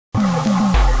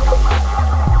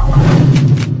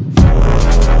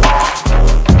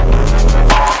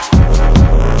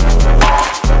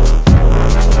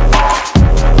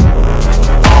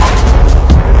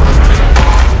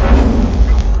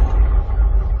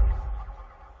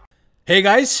Hey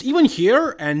guys, even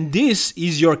here, and this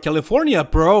is your California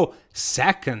Pro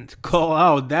second call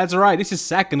out. That's right, this is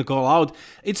second call out.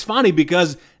 It's funny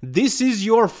because this is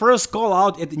your first call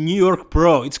out at New York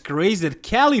Pro. It's crazy that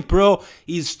Cali Pro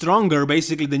is stronger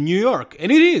basically than New York,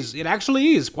 and it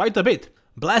actually is quite a bit.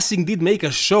 Blessing did make a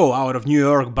show out of New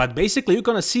York, but basically you're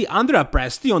gonna see Andrea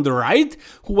Presti on the right,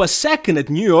 who was second at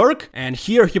New York, and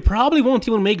here he probably won't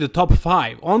even make the top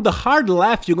 5. On the hard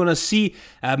left, you're gonna see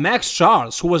Max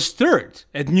Charles, who was third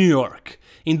at New York.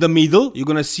 In the middle, you're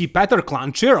gonna see Peter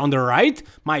Klancher on the right,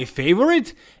 my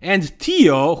favorite, and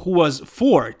Theo, who was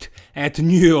fourth at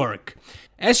New York.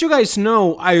 As you guys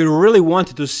know, I really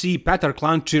wanted to see Peter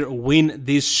Klancher win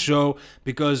this show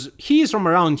because he is from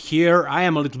around here. I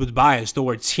am a little bit biased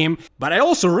towards him, but I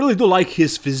also really do like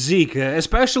his physique,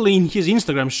 especially in his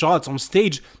Instagram shots on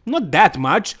stage. Not that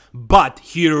much, but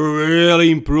he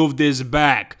really improved his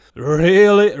back.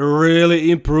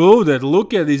 Really improved it.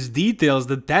 Look at these details,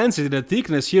 the density, the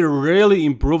thickness here really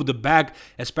improved the back,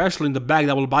 especially in the back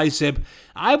double bicep.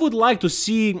 I would like to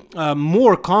see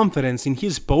more confidence in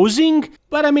his posing,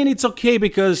 but I mean it's okay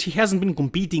because he hasn't been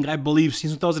competing, I believe,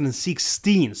 since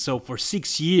 2016, so for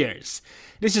 6 years.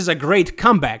 This is a great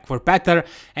comeback for Peter,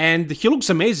 and he looks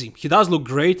amazing. He does look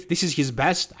great. This is his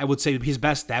best, I would say his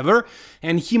best ever,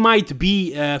 and he might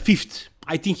be 5th.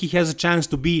 I think he has a chance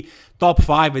to be top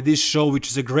 5 at this show, which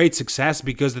is a great success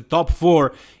because the top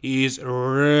 4 is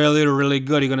really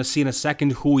good. You're gonna see in a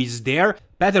second who is there.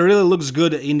 Peter really looks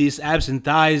good in these abs and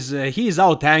thighs. He is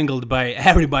out-angled by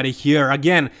everybody here.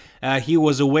 Again, he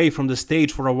was away from the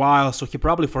stage for a while, so he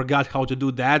probably forgot how to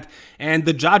do that. And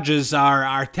the judges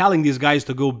are telling these guys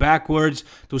to go backwards,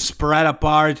 to spread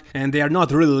apart, and they are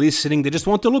not really listening. They just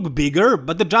want to look bigger,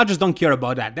 but the judges don't care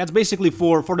about that. That's basically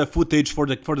for the footage, for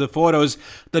the photos.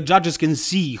 The judges can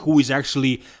see who is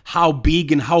actually how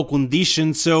big and how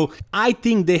conditioned. So I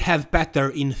think they have Peter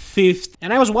in 5th.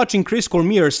 And I was watching Chris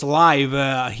Cormier's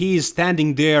live. He is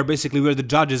standing there basically where the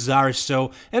judges are,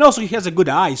 so, and also he has a good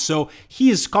eye, so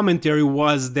his commentary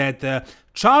was that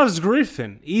Charles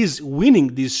Griffen is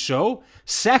winning this show.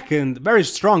 Second, very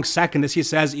strong second, as he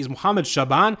says, is Mohamed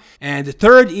Shaban, and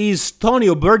third is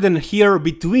Tonio Burden here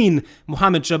between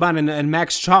Mohamed Shaban and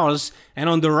Max Charles. And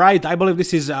on the right, I believe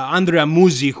this is Andrea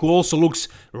Musi, who also looks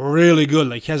really good.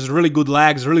 Like, he has really good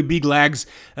legs, really big legs,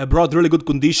 brought really good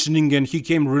conditioning, and he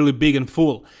came really big and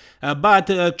full. But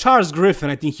Charles Griffen,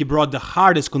 I think he brought the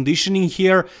hardest conditioning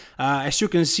here. As you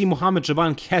can see, Mohamed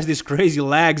Shaban has these crazy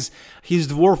legs. He's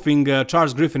dwarfing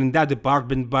Charles Griffen in that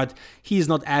department, but he's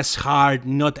not as hard,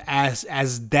 not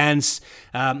as dense.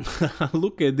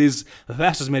 Look at this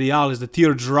vastus medialis, the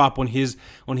teardrop on his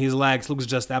legs looks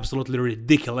just absolutely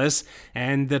ridiculous.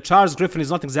 And Charles Griffen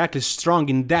is not exactly strong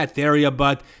in that area,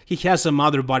 but he has some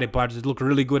other body parts that look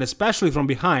really good, especially from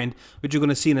behind, which you're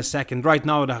gonna see in a second. Right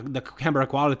now, the camera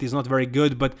quality is not very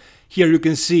good, but here you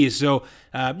can see, so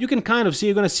you can kind of see,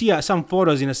 you're gonna see some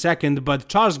photos in a second, but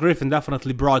Charles Griffen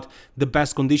definitely brought the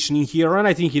best conditioning here, and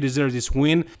I think he deserves this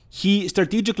win. He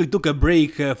strategically took a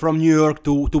break from New York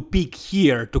to peak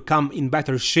here, to come in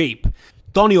better shape.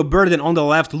 Tonio Burden on the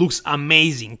left looks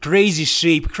amazing, crazy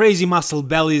shape, crazy muscle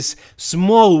bellies,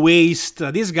 small waist.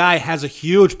 This guy has a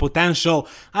huge potential.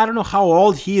 I don't know how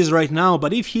old he is right now,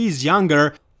 but if he is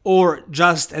younger, or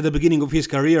just at the beginning of his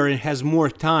career and has more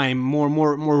time, more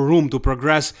room to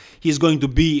progress, he's going to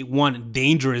be one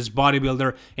dangerous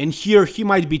bodybuilder, and here he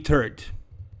might be third.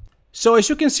 So as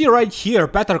you can see right here,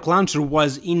 Peter Klancher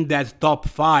was in that top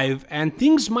 5, and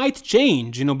things might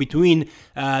change, you know, between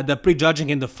the prejudging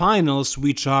and the finals,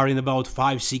 which are in about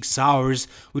 5-6 hours,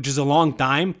 which is a long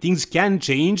time. Things can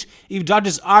change. If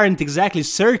judges aren't exactly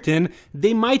certain,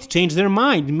 they might change their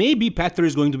mind. Maybe Peter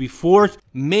is going to be 4th,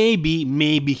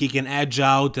 maybe he can edge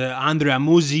out Andrea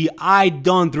Musi. I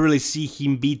don't really see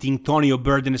him beating Tonio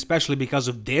Burden, especially because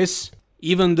of this.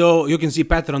 Even though you can see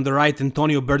Peter on the right and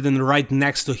Tonio Burden right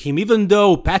next to him, even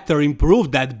though Peter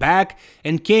improved that back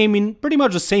and came in pretty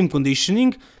much the same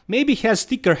conditioning, maybe has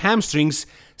thicker hamstrings,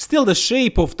 still the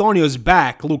shape of Tonio's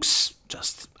back looks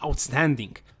just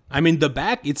outstanding. I mean, the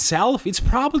back itself, it's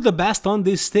probably the best on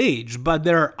this stage, but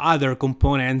there are other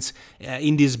components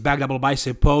in this back double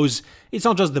bicep pose. It's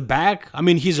not just the back, I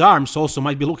mean, his arms also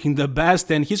might be looking the best,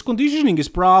 and his conditioning is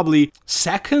probably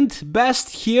second best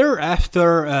here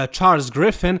after Charles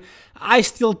Griffen. I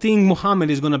still think Mohamed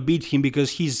is gonna beat him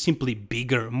because he's simply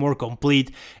bigger, more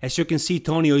complete. As you can see,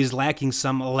 Tonio is lacking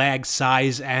some leg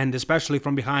size and especially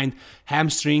from behind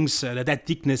hamstrings, that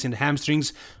thickness in the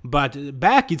hamstrings. But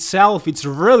back itself, it's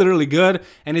really good,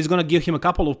 and it's gonna give him a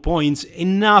couple of points,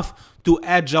 enough to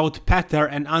edge out Peter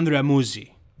and Andrea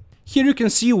Musi. Here you can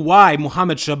see why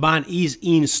Mohamed Shaban is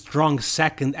in strong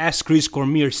second, as Chris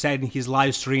Cormier said in his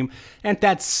live stream, and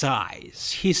that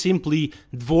size. He's simply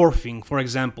dwarfing, for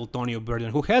example, Tony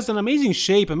O'Burden, who has an amazing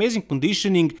shape, amazing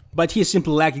conditioning, but he's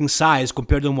simply lacking size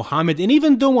compared to Mohamed. And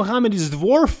even though Mohamed is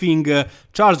dwarfing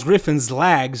Charles Griffen's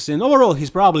legs, and overall he's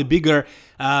probably bigger,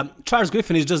 Charles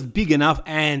Griffen is just big enough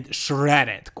and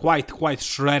shredded, quite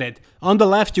shredded. On the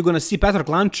left you're gonna see Petr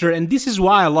Klančar, and this is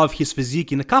why I love his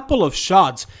physique. In a couple of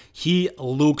shots he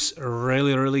looks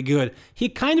really good. He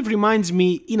kind of reminds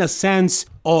me in a sense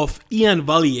of Ian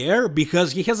Valliere,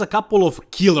 because he has a couple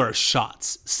of killer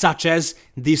shots, such as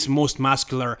this most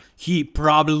muscular. He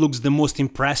probably looks the most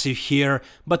impressive here,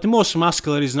 but the most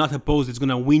muscular is not a pose that's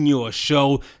gonna win you a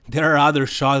show. There are other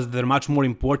shots that are much more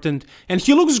important, and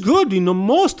he looks good in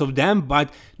most of them,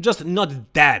 but just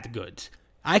not that good.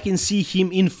 I can see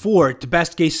him in fourth,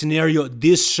 best case scenario,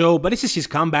 this show, but this is his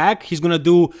comeback. He's gonna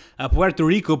do a Puerto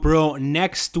Rico Pro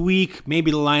next week.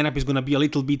 Maybe the lineup is gonna be a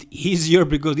little bit easier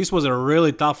because this was a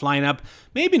really tough lineup.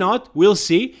 Maybe not, we'll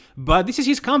see, but this is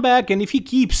his comeback, and if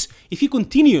he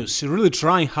continues really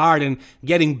trying hard and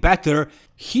getting better,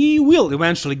 he will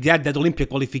eventually get that Olympia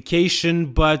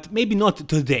qualification, but maybe not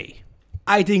today.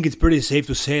 I think it's pretty safe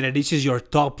to say that this is your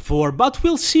top 4, but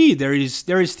we'll see. There is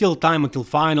still time until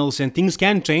finals and things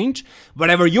can change.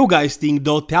 Whatever you guys think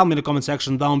though, tell me in the comment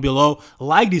section down below.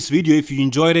 Like this video if you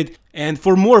enjoyed it, and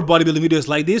for more bodybuilding videos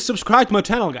like this, subscribe to my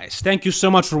channel, guys. Thank you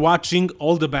so much for watching,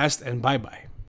 all the best, and bye bye.